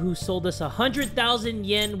Shinjuku who sold us 100,000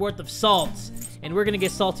 yen worth of salt, and we're gonna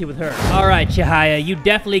get salty with her. Alright, Chihaya, you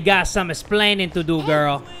definitely got some explaining to do,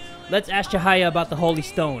 girl. Let's ask Chihaya about the Holy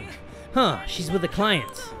Stone. Huh, she's with a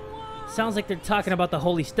client. Sounds like they're talking about the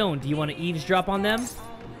Holy Stone. Do you want to eavesdrop on them?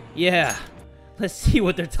 Yeah. Let's see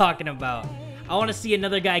what they're talking about. I want to see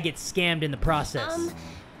another guy get scammed in the process.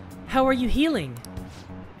 How are you healing?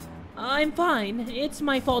 I'm fine. It's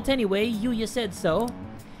my fault anyway. Yuya said so.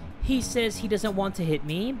 He says he doesn't want to hit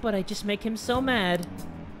me, but I just make him so mad.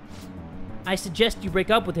 I suggest you break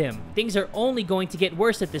up with him. Things are only going to get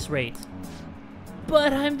worse at this rate.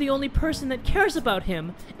 But I'm the only person that cares about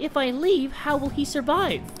him. If I leave, how will he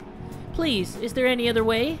survive? Please, is there any other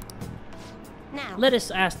way? Now, Let us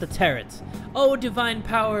ask the Tarot. O divine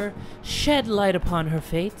power, shed light upon her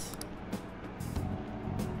fate.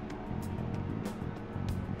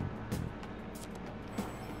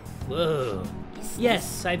 Whoa.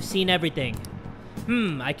 Yes, I've seen everything.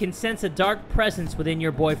 I can sense a dark presence within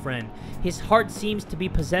your boyfriend. His heart seems to be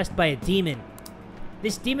possessed by a demon.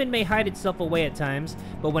 This demon may hide itself away at times,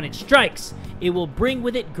 but when it strikes, it will bring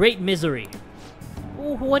with it great misery.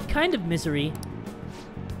 What kind of misery?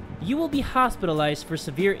 You will be hospitalized for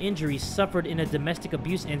severe injuries suffered in a domestic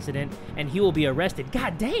abuse incident, and he will be arrested.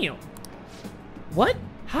 God damn! What?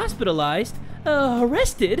 Hospitalized?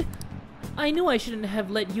 Arrested? I knew I shouldn't have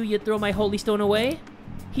let Yuya throw my holy stone away.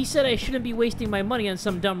 He said I shouldn't be wasting my money on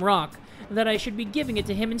some dumb rock, that I should be giving it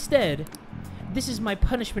to him instead. This is my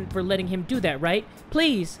punishment for letting him do that, right?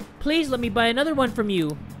 Please, please let me buy another one from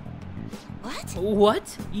you. what?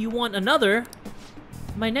 What? You want another?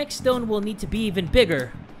 My next stone will need to be even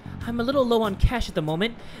bigger. I'm a little low on cash at the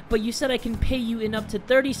moment, but you said I can pay you in up to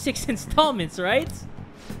 36 installments, right?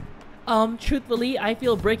 Truthfully, I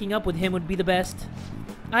feel breaking up with him would be the best.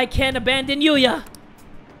 I can't abandon Yuya!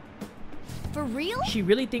 For real? She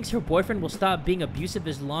really thinks her boyfriend will stop being abusive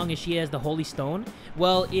as long as she has the Holy Stone?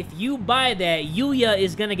 Well, if you buy that, Yuya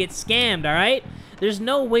is gonna get scammed, alright? There's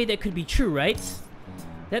no way that could be true, right?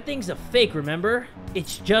 That thing's a fake, remember?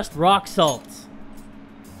 It's just rock salt.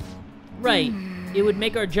 Right. It would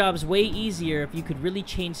make our jobs way easier if you could really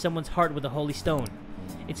change someone's heart with a Holy Stone.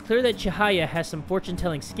 It's clear that Chihaya has some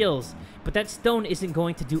fortune-telling skills, but that stone isn't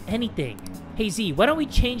going to do anything. Hey Z, why don't we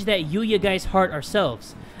change that Yuya guy's heart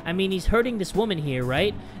ourselves? I mean, he's hurting this woman here,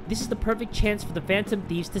 right? This is the perfect chance for the Phantom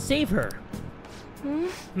Thieves to save her.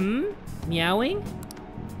 Meowing?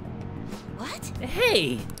 What?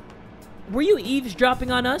 Hey! Were you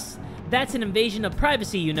eavesdropping on us? That's an invasion of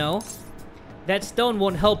privacy, you know. That stone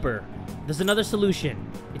won't help her. There's another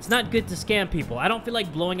solution. It's not good to scam people. I don't feel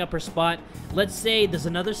like blowing up her spot. Let's say there's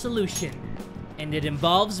another solution. And it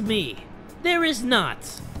involves me. There is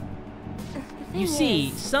not. You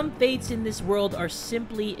see, some fates in this world are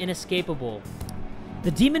simply inescapable.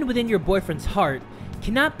 The demon within your boyfriend's heart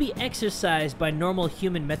cannot be exorcised by normal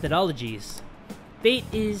human methodologies. Fate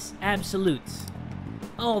is absolute.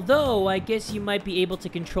 Although, I guess you might be able to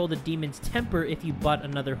control the demon's temper if you bought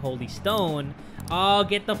another holy stone. Oh,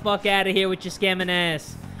 get the fuck out of here with your scamming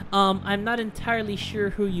ass. I'm not entirely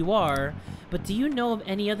sure who you are, but do you know of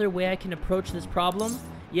any other way I can approach this problem?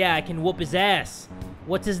 Yeah, I can whoop his ass.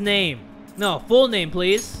 What's his name? No, full name,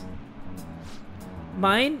 please.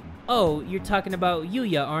 Mine? Oh, you're talking about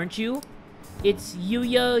Yuya, aren't you? It's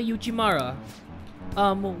Yuya Uchimara.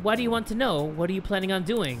 Why do you want to know? What are you planning on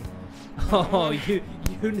doing? Oh, you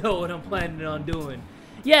know what I'm planning on doing.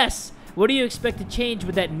 Yes! What do you expect to change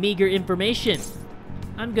with that meager information?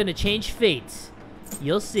 I'm gonna change fate.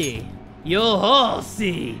 You'll see. You'll all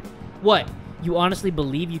see. What? You honestly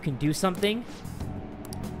believe you can do something?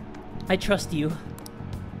 I trust you.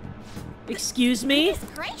 Excuse me?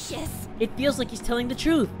 Goodness gracious. It feels like he's telling the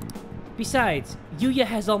truth. Besides, Yuya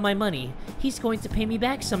has all my money. He's going to pay me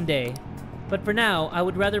back someday. But for now, I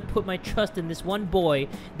would rather put my trust in this one boy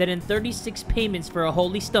than in 36 payments for a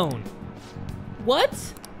holy stone.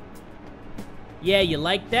 What? Yeah, you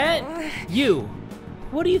like that? You.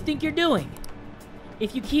 What do you think you're doing?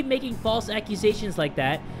 If you keep making false accusations like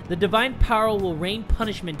that, the divine power will rain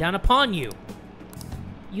punishment down upon you.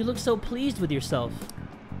 You look so pleased with yourself.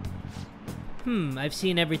 I've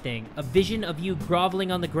seen everything. A vision of you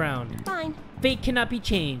groveling on the ground. Fine. Fate cannot be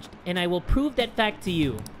changed, and I will prove that fact to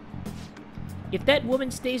you. If that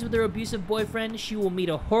woman stays with her abusive boyfriend, she will meet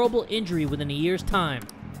a horrible injury within a year's time.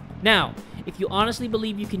 Now, if you honestly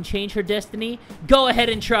believe you can change her destiny, go ahead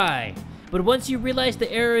and try. But once you realize the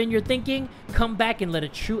error in your thinking, come back and let a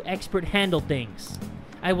true expert handle things.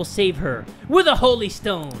 I will save her with a holy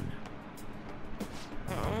stone.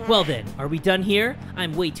 Well then, are we done here?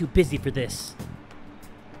 I'm way too busy for this.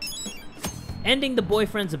 Ending the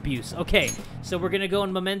boyfriend's abuse. Okay, so we're gonna go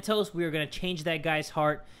in mementos. We're gonna change that guy's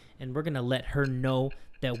heart, and we're gonna let her know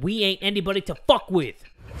that we ain't anybody to fuck with.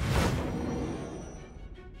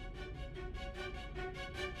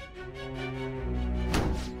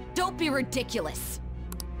 Don't be ridiculous.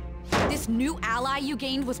 This new ally you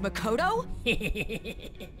gained was Makoto?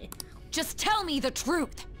 Just tell me the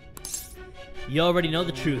truth. You already know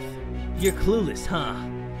the truth. You're clueless, huh?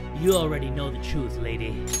 You already know the truth,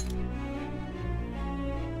 lady.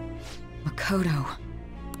 Makoto.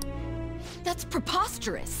 That's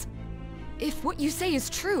preposterous. If what you say is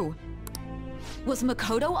true, was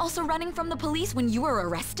Makoto also running from the police when you were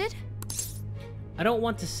arrested? I don't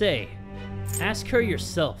want to say. Ask her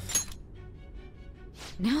yourself.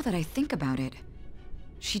 Now that I think about it,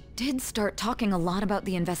 she did start talking a lot about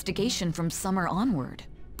the investigation from summer onward.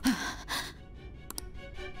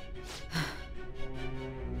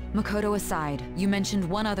 Makoto aside, you mentioned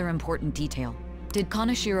one other important detail. Did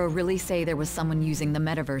Kaneshiro really say there was someone using the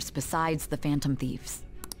metaverse besides the Phantom Thieves?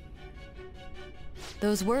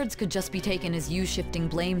 Those words could just be taken as you shifting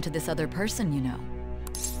blame to this other person, you know.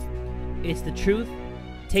 It's the truth.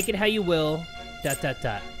 Take it how you will. ...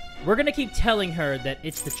 We're gonna keep telling her that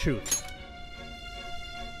it's the truth.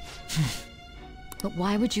 But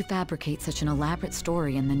why would you fabricate such an elaborate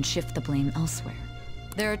story and then shift the blame elsewhere?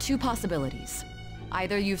 There are two possibilities.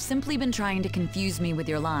 Either you've simply been trying to confuse me with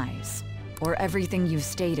your lies, or everything you've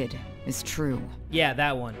stated is true. Yeah,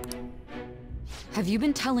 that one. Have you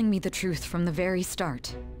been telling me the truth from the very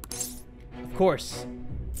start? Of course.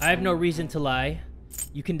 I have no reason to lie.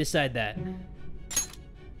 You can decide that.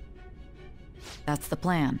 That's the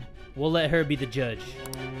plan. We'll let her be the judge.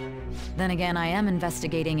 Then again, I am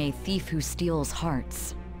investigating a thief who steals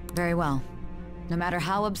hearts. Very well. No matter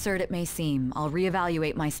how absurd it may seem, I'll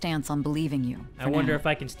reevaluate my stance on believing you. I wonder if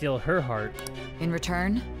I can steal her heart. In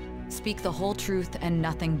return, speak the whole truth and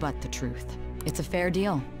nothing but the truth. It's a fair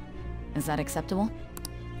deal. Is that acceptable?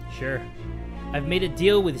 Sure. I've made a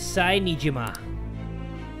deal with Sai Nijima.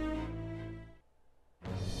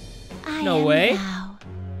 No way.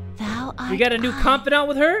 We got a new confidant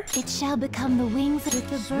with her? It shall become the wings with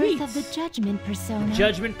the Sweet. birth of the Judgment Persona.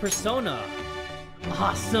 Judgment Persona.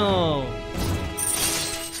 Awesome.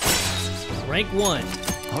 Rank 1.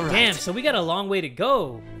 All right. Damn, so we got a long way to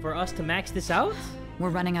go for us to max this out? We're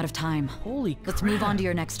running out of time. Holy crap. Let's move on to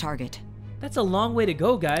your next target. That's a long way to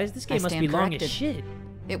go, guys. This game I must stand be long corrected. as shit.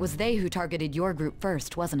 It was they who targeted your group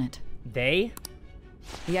first, wasn't it? They?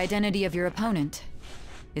 The identity of your opponent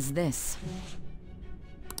is this.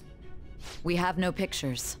 We have no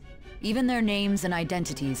pictures. Even their names and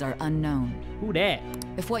identities are unknown. Who that?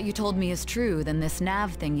 If what you told me is true, then this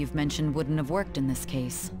nav thing you've mentioned wouldn't have worked in this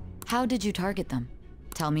case. How did you target them?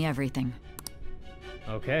 Tell me everything.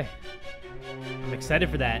 Okay. I'm excited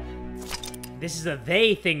for that. This is a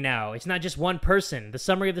they thing now. It's not just one person. The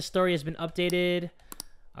summary of the story has been updated.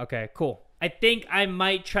 Okay, cool. I think I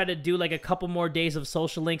might try to do like a couple more days of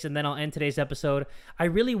social links and then I'll end today's episode. I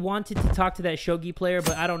really wanted to talk to that shogi player,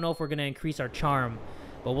 but I don't know if we're going to increase our charm.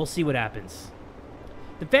 But we'll see what happens.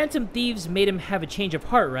 The Phantom Thieves made him have a change of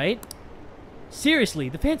heart, right? Seriously,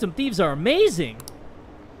 the Phantom Thieves are amazing.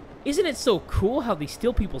 Isn't it so cool how they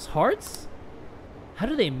steal people's hearts? How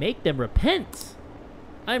do they make them repent?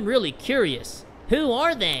 I'm really curious. Who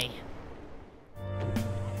are they?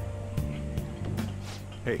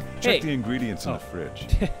 Hey, check the ingredients in the fridge.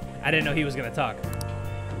 I didn't know he was gonna talk.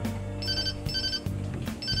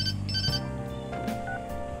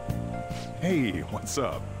 Hey, what's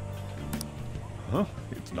up? Huh?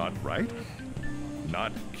 It's not right?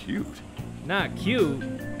 Not cute. Not cute?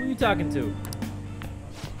 Who are you talking to?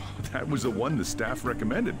 That was the one the staff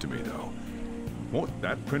recommended to me, though. Won't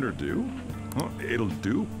that printer do? Huh? It'll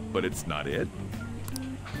do, but it's not it.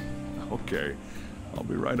 Okay, I'll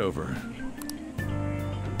be right over.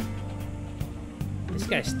 This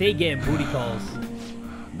guy stay getting booty calls.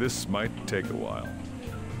 This might take a while.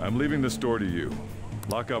 I'm leaving the store to you.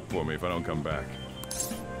 Lock up for me if I don't come back.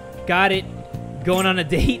 Got it. Going on a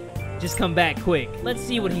date? Just come back quick. Let's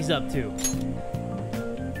see what he's up to.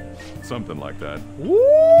 Something like that. Woo!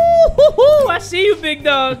 I see you, big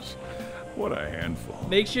dog. What a handful.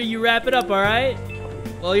 Make sure you wrap it up, all right?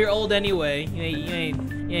 Well, you're old anyway. You ain't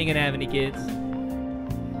gonna have any kids.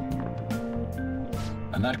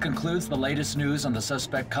 And that concludes the latest news on the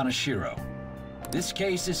suspect Kaneshiro. This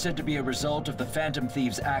case is said to be a result of the Phantom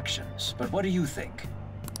Thieves' actions, but what do you think?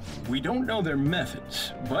 We don't know their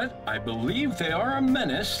methods, but I believe they are a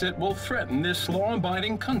menace that will threaten this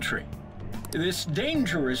law-abiding country. This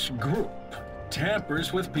dangerous group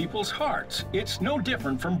tampers with people's hearts. It's no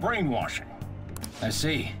different from brainwashing. I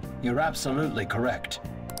see. You're absolutely correct.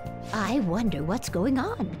 I wonder what's going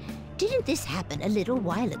on. Didn't this happen a little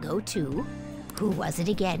while ago, too? Who was it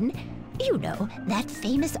again? You know, that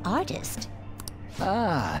famous artist.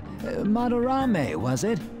 Ah, Madarame, was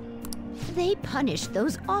it? They punished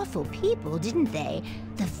those awful people, didn't they?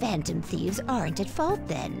 The Phantom Thieves aren't at fault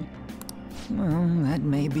then. Well, that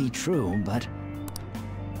may be true, but...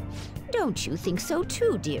 Don't you think so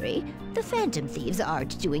too, dearie? The Phantom Thieves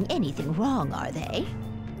aren't doing anything wrong, are they?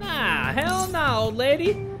 Nah, hell no, old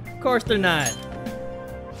lady. Of course they're not.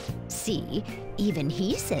 See, even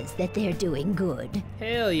he says that they're doing good.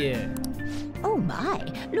 Hell yeah. Oh my,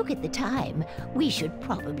 look at the time. We should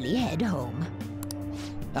probably head home.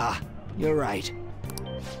 Ah, you're right.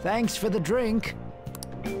 Thanks for the drink.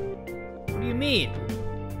 What do you mean?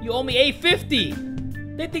 You owe me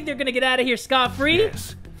 $8.50. They think they're gonna get out of here scot-free?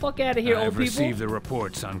 Yes. Fuck out of here, old people. I've received the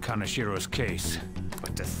reports on Kaneshiro's case.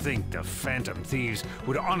 But to think the Phantom Thieves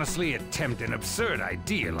would honestly attempt an absurd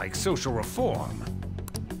idea like social reform.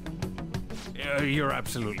 You're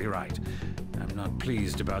absolutely right. I'm not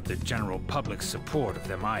pleased about the general public's support of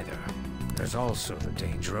them either. There's also the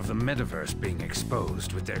danger of the metaverse being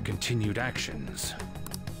exposed with their continued actions.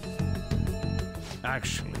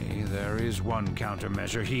 Actually, there is one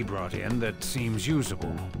countermeasure he brought in that seems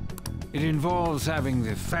usable. It involves having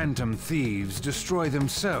the Phantom Thieves destroy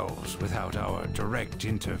themselves without our direct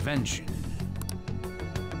intervention.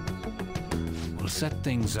 We'll set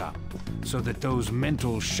things up so that those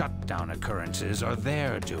mental shutdown occurrences are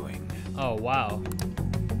their doing. Oh, wow.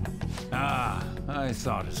 Ah, I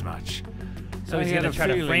thought as much. So I he's had gonna a try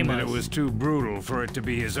to feeling frame that us. it was too brutal for it to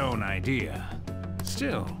be his own idea.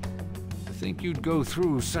 Still, to think you'd go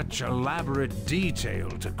through such elaborate detail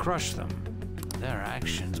to crush them. Their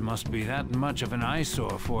actions must be that much of an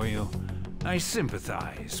eyesore for you. I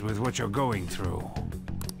sympathize with what you're going through.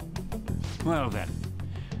 Well then,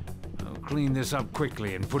 I'll clean this up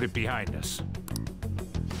quickly and put it behind us.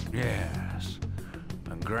 Yes,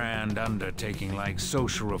 a grand undertaking like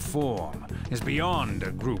social reform is beyond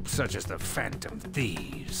a group such as the Phantom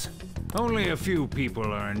Thieves. Only a few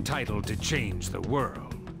people are entitled to change the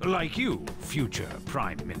world, like you, future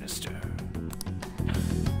Prime Minister.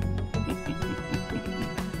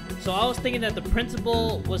 So I was thinking that the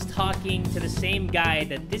principal was talking to the same guy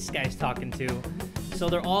that this guy's talking to. So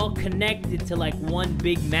they're all connected to like one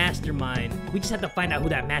big mastermind. We just have to find out who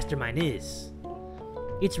that mastermind is.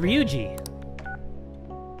 It's Ryuji.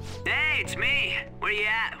 Hey, it's me. Where you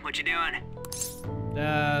at? What you doing?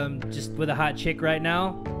 Just with a hot chick right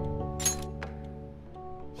now.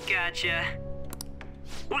 Gotcha.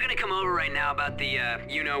 We're gonna come over right now about the,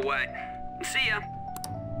 you-know-what. See ya.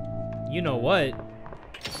 You know what?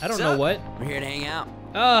 I don't know what. We're here to hang out.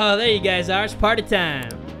 Oh, there you guys are. It's party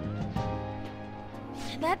time.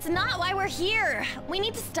 That's not why we're here. We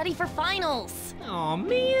need to study for finals. Oh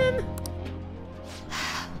man.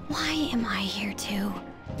 Why am I here too?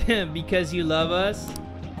 Because you love us?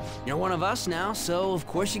 You're one of us now, so of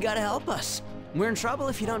course you gotta help us. We're in trouble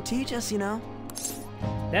if you don't teach us, you know.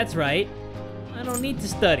 That's right. I don't need to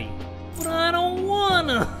study. But I don't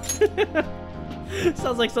wanna.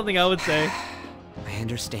 Sounds like something I would say. I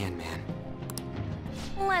understand, man.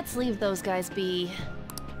 Let's leave those guys be.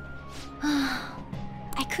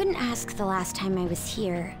 I couldn't ask the last time I was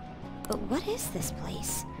here, but what is this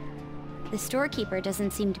place? The storekeeper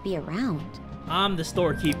doesn't seem to be around. I'm the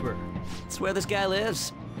storekeeper. It's where this guy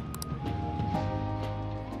lives.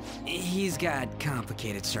 He's got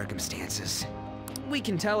complicated circumstances. We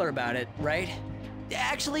can tell her about it, right?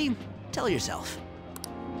 Actually, tell yourself.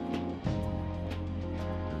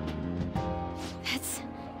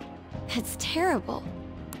 That's terrible.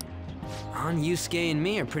 On Yusuke and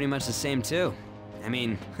me are pretty much the same too. I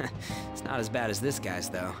mean, it's not as bad as this guy's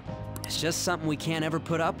though. It's just something we can't ever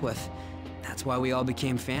put up with. That's why we all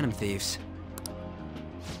became Phantom Thieves.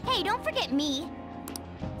 Hey, don't forget me.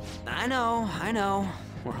 I know.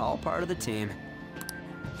 We're all part of the team.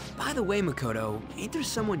 By the way, Makoto, ain't there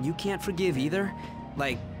someone you can't forgive either?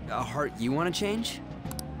 Like, a heart you want to change?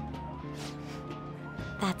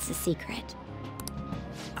 That's the secret.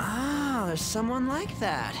 Ah, there's someone like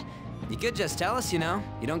that. You could just tell us, you know.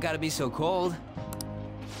 You don't gotta be so cold.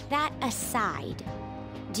 That aside,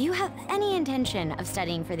 do you have any intention of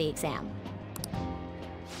studying for the exam?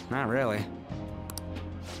 Not really.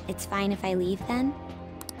 It's fine if I leave then?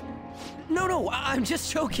 No, I'm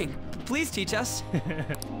just joking. Please teach us.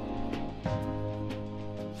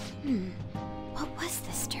 What was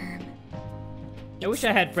this term? I wish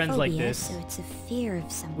I had friends like Phobia, this. So it's a fear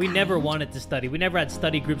of some We kind. never wanted to study. We never had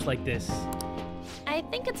study groups like this. I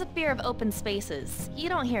think it's a fear of open spaces. You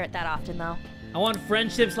don't hear it that often, though. I want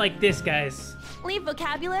friendships like this, guys. Leave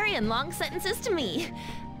vocabulary and long sentences to me.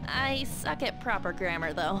 I suck at proper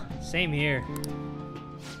grammar, though. Same here.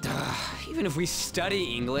 Even if we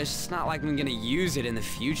study English, it's not like I'm gonna use it in the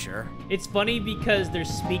future. It's funny because they're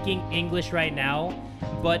speaking English right now,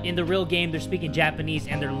 but in the real game, they're speaking Japanese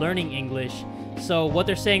and they're learning English. So what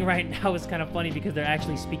they're saying right now is kind of funny because they're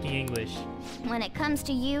actually speaking English. When it comes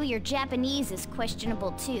to you, your Japanese is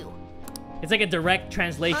questionable too. It's like a direct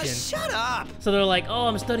translation. Shut up! So they're like, oh,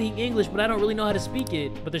 I'm studying English, but I don't really know how to speak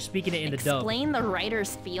it. But they're speaking it in the dub. Explain the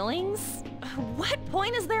writer's feelings? What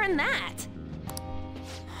point is there in that?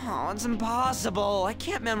 Oh, it's impossible. I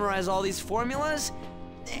can't memorize all these formulas.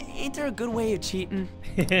 Ain't there a good way of cheating?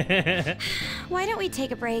 Why don't we take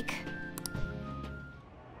a break?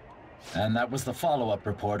 And that was the follow-up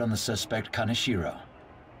report on the suspect Kaneshiro.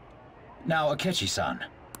 Now, Akechi-san.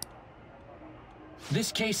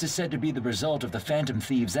 This case is said to be the result of the Phantom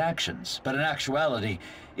Thieves' actions, but in actuality,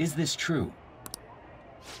 is this true?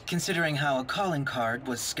 Considering how a calling card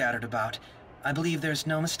was scattered about, I believe there's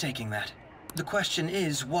no mistaking that. The question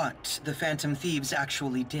is what the Phantom Thieves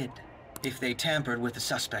actually did. If they tampered with the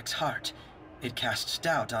suspect's heart, it casts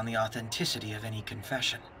doubt on the authenticity of any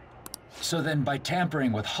confession. So then, by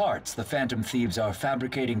tampering with hearts, the Phantom Thieves are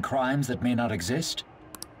fabricating crimes that may not exist?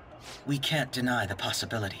 We can't deny the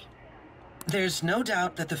possibility. There's no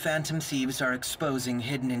doubt that the Phantom Thieves are exposing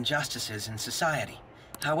hidden injustices in society.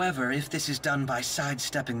 However, if this is done by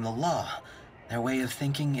sidestepping the law, their way of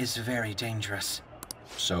thinking is very dangerous.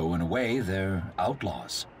 So, in a way, they're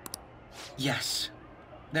outlaws. Yes.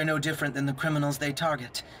 They're no different than the criminals they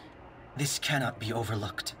target. This cannot be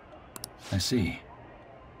overlooked. I see.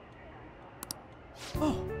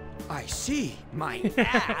 Oh, I see. My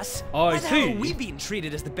ass. I Why the hell see. are we being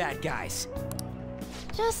treated as the bad guys?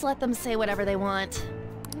 Just let them say whatever they want.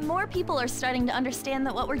 More people are starting to understand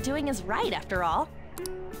that what we're doing is right, after all.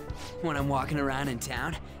 When I'm walking around in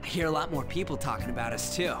town, I hear a lot more people talking about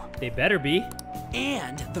us, too. They better be.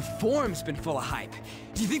 And the forum's been full of hype.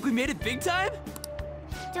 Do you think we made it big time?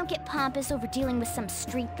 Don't get pompous over dealing with some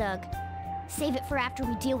street thug. Save it for after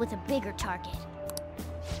we deal with a bigger target.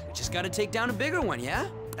 We just gotta take down a bigger one, yeah?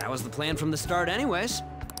 That was the plan from the start anyways.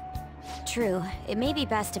 True. It may be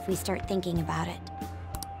best if we start thinking about it.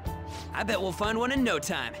 I bet we'll find one in no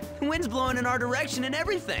time. The wind's blowing in our direction and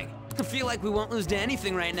everything. I feel like we won't lose to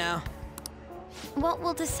anything right now. Well,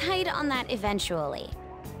 we'll decide on that eventually.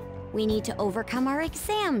 We need to overcome our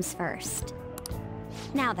exams first.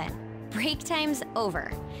 Now then, break time's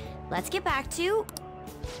over. Let's get back to...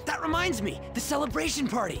 That reminds me, the celebration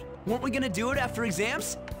party. Weren't we gonna do it after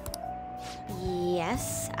exams?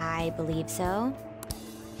 Yes, I believe so.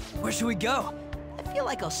 Where should we go? I feel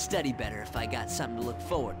like I'll study better if I got something to look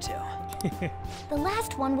forward to. The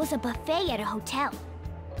last one was a buffet at a hotel.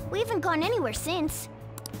 We haven't gone anywhere since.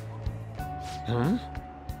 Huh?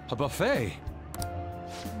 A buffet?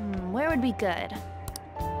 Where would be good?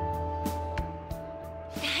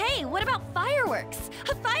 Hey, what about fireworks?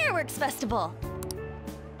 A fireworks festival!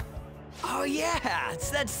 Oh yeah,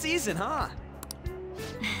 it's that season, huh?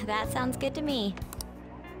 That sounds good to me.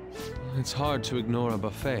 It's hard to ignore a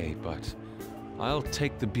buffet, but I'll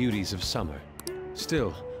take the beauties of summer.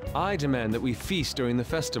 Still, I demand that we feast during the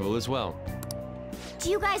festival as well. Do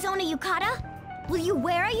you guys own a yukata? Will you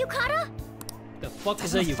wear a yukata? The fuck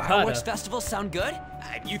is a Doesn't a fireworks yukata? festival sound good?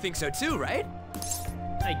 You think so too, right?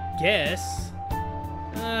 I guess.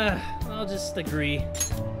 I'll just agree.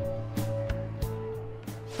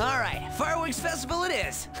 Alright, fireworks festival it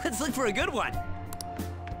is. Let's look for a good one.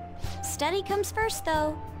 Study comes first,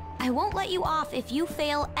 though. I won't let you off if you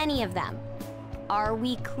fail any of them. Are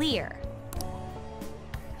we clear?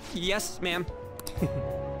 Yes, ma'am.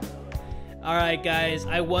 Alright, guys.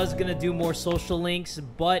 I was gonna do more social links,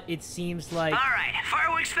 but it seems like... Alright,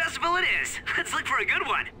 fireworks festival it is. Let's look for a good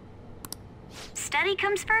one. Study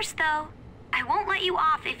comes first, though. I won't let you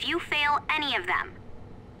off if you fail any of them.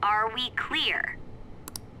 Are we clear?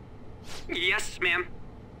 Yes, ma'am.